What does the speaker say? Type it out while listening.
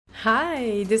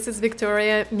Hi, this is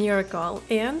Victoria Miracle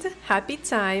and Happy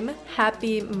Time,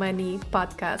 Happy Money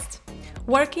podcast.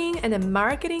 Working in the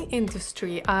marketing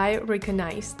industry, I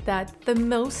recognize that the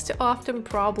most often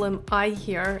problem I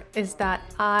hear is that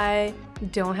I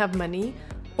don't have money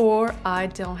or I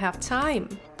don't have time.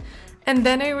 And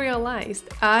then I realized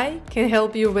I can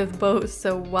help you with both,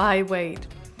 so why wait?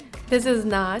 This is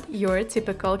not your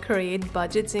typical create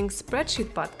budgeting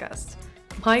spreadsheet podcast.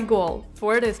 My goal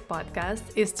for this podcast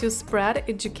is to spread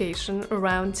education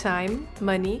around time,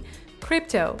 money,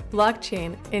 crypto,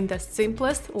 blockchain in the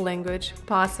simplest language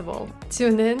possible.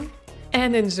 Tune in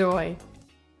and enjoy.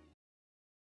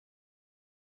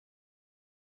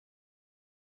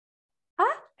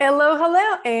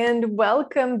 Hello, and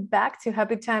welcome back to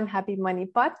Happy Time, Happy Money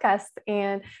podcast.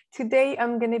 And today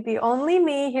I'm going to be only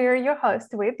me here, your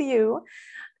host with you,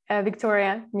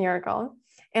 Victoria Miracle.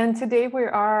 And today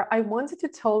I wanted to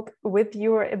talk with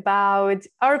you about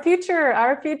our future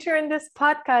in this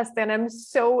podcast. And I'm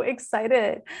so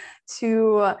excited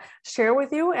to share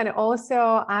with you and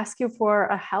also ask you for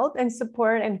a help and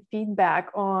support and feedback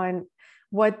on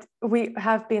what we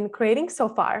have been creating so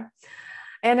far.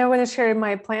 And I want to share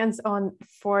my plans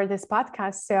for this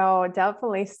podcast. So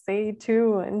definitely stay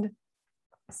tuned.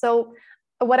 So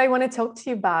what I want to talk to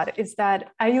you about is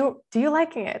that do you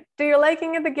liking it? Do you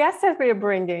liking it? The guests that we're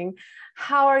bringing,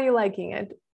 how are you liking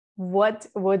it? What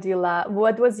would you love?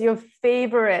 What was your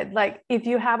favorite? Like, if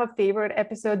you have a favorite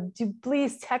episode,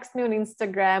 please text me on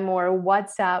Instagram or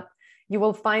WhatsApp. You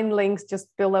will find links just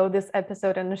below this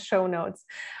episode in the show notes.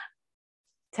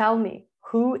 Tell me,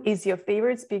 who is your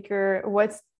favorite speaker?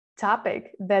 What's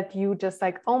topic that you just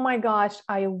like, oh my gosh,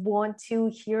 I want to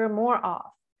hear more of?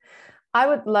 I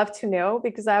would love to know,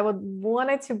 because I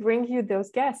wanted to bring you those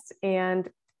guests. And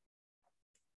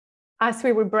as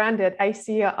we rebranded, I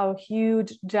see a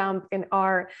huge jump in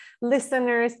our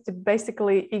listeners to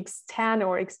basically X10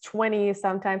 or X20,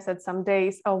 sometimes at some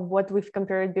days, of what we've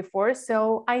compared before.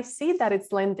 So I see that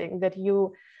it's landing, that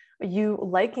you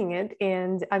liking it.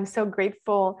 And I'm so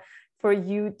grateful for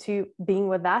you to being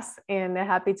with us in a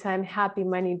Happy Time, Happy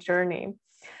Money journey.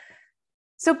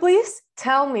 So please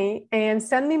tell me and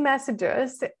send me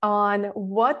messages on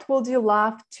what would you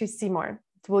love to see more.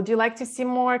 Would you like to see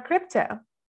more crypto?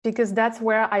 Because that's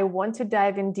where I want to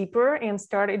dive in deeper and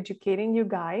start educating you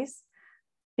guys,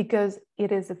 because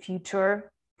it is a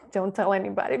future. Don't tell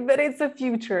anybody, but it's a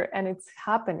future and it's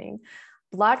happening.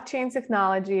 Blockchain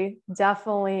technology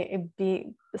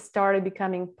definitely started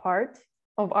becoming part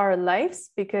of our lives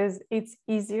because it's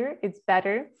easier, it's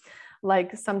better.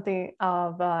 Like something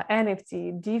of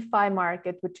NFT, DeFi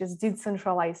market, which is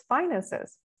decentralized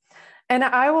finances. And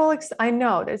I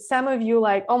know that some of you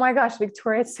like, oh my gosh,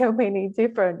 Victoria, so many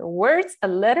different words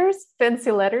and letters,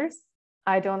 fancy letters.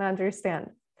 I don't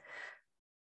understand.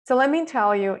 So let me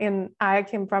tell you, and I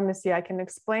can promise you, I can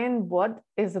explain what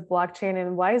is a blockchain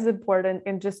and why it's important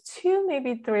in just 2,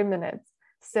 maybe 3 minutes.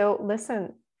 So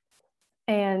listen,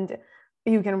 and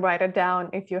you can write it down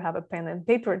if you have a pen and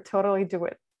paper, totally do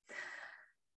it.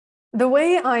 The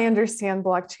way I understand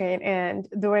blockchain and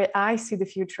the way I see the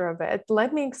future of it,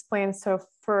 let me explain. So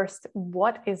first,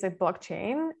 what is a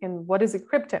blockchain and what is a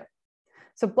crypto?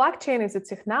 So blockchain is a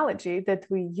technology that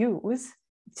we use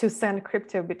to send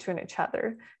crypto between each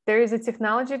other. There is a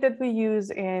technology that we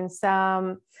use in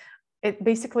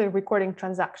basically recording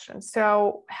transactions.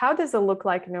 So how does it look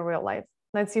like in real life?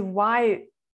 Let's see why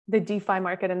the DeFi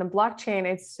market and the blockchain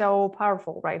is so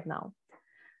powerful right now.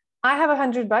 I have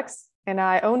 $100 and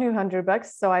I own you $100,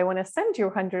 so I want to send you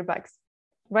 $100.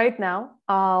 Right now,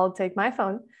 I'll take my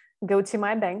phone, go to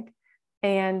my bank,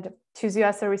 and choose you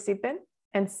as a recipient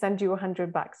and send you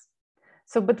 $100.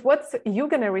 So, but you're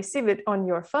going to receive it on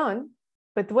your phone,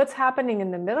 but what's happening in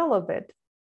the middle of it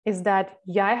is that,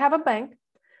 I have a bank,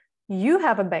 you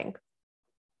have a bank.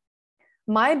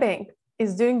 My bank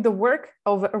is doing the work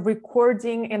of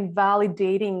recording and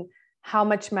validating how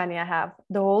much money I have,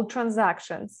 the whole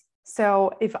transactions.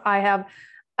 So if I have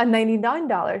a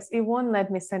 $99, it won't let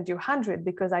me send you 100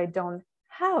 because I don't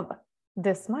have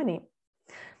this money.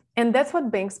 And that's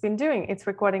what bank's been doing. It's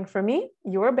recording for me,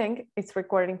 your bank, it's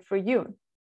recording for you.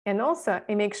 And also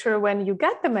it makes sure when you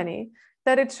get the money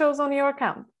that it shows on your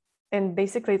account. And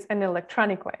basically it's an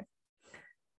electronic way.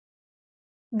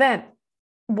 Then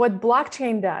what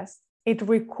blockchain does, it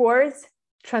records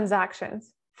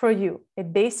transactions for you.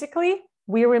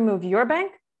 We remove your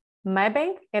bank, my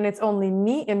bank, and it's only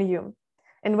me and you.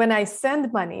 And when I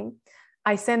send money,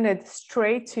 I send it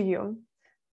straight to you.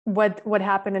 What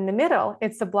happened in the middle,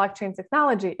 it's the blockchain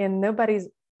technology and nobody's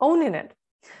owning it.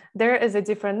 There is a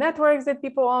different networks that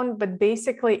people own, but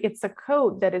basically it's a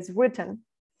code that is written.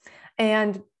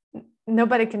 And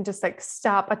nobody can just like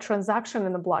stop a transaction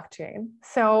in the blockchain.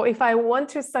 So if I want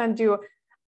to send you,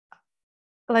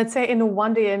 let's say in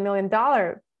one day, $1 million,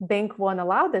 bank won't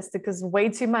allow this because way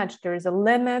too much. There's a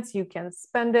limit. You can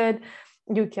spend it.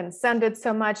 You can send it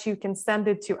so much. You can send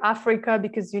it to Africa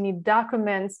because you need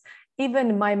documents.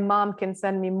 Even my mom can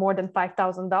send me more than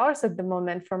 $5,000 at the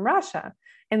moment from Russia.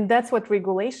 And that's what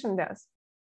regulation does.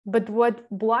 But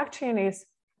what blockchain is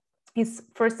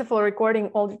first of all recording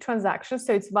all the transactions.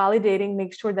 So it's validating,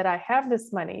 make sure that I have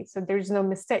this money. So there's no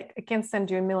mistake. I can't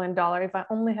send you $1 million if I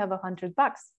only have $100.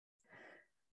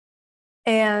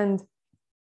 And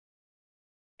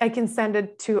I can send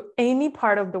it to any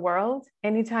part of the world,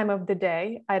 any time of the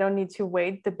day. I don't need to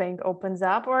wait. The bank opens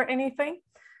up or anything.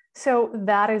 So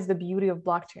that is the beauty of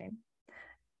blockchain.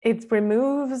 It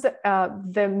removes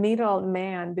the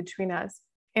middleman between us.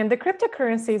 And the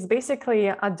cryptocurrency is basically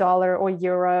a dollar or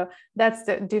euro. That's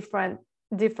the different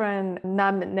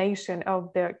denomination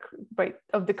of the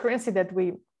currency that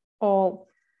we all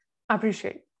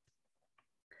appreciate.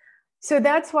 So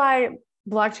that's why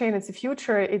blockchain is the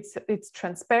future. It's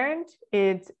transparent.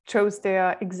 It shows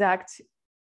the exact,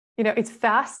 it's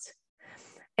fast.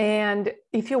 And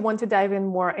if you want to dive in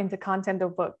more into content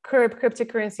of what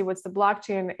cryptocurrency, what's the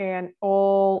blockchain and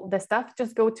all the stuff,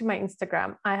 just go to my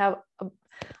Instagram. I have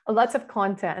lots of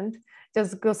content.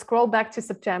 Just go scroll back to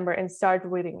September and start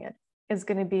reading it. It's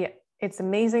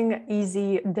amazing,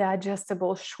 easy,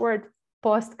 digestible, short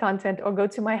post content, or go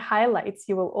to my highlights.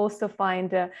 You will also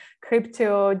find a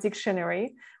crypto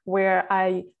dictionary where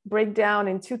I break down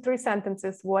in 2-3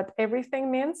 sentences what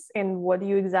everything means and what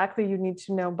you need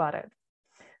to know about it.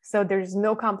 So there's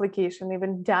no complication,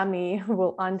 even dummy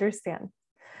will understand.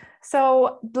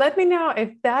 So let me know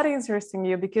if that interests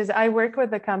you, because I work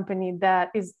with a company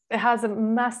that has a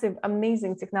massive,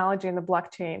 amazing technology in the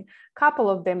blockchain, couple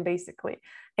of them basically.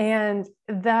 And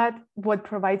that what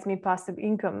provides me passive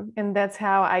income. And that's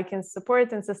how I can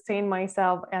support and sustain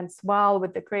myself as well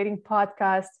with the creating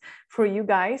podcasts for you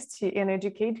guys and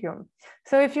educate you.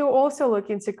 So if you're also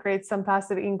looking to create some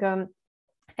passive income,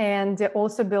 and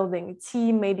also building a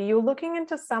team, maybe you're looking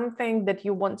into something that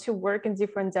you want to work in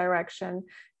different direction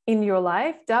in your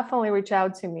life, definitely reach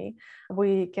out to me.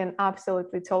 We can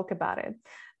absolutely talk about it.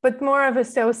 But more of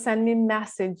send me a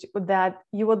message that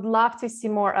you would love to see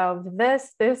more of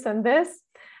this, and this.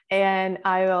 And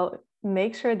I will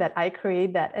make sure that I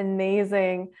create that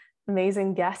amazing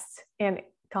guests and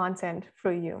content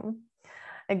for you.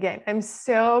 Again, I'm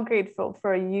so grateful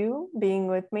for you being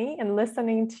with me and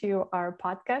listening to our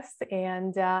podcast.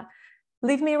 And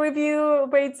leave me a review,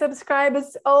 rate, subscribe.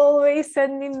 As always,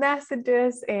 send me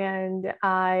messages. And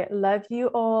I love you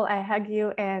all. I hug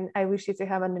you. And I wish you to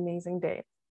have an amazing day.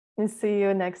 And see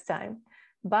you next time.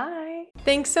 Bye.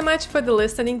 Thanks so much for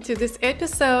listening to this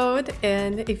episode.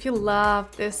 And if you love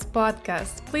this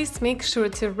podcast, please make sure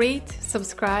to rate,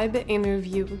 subscribe, and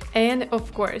review. And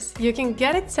of course, you can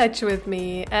get in touch with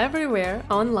me everywhere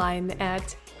online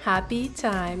at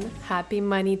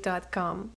happytimehappymoney.com.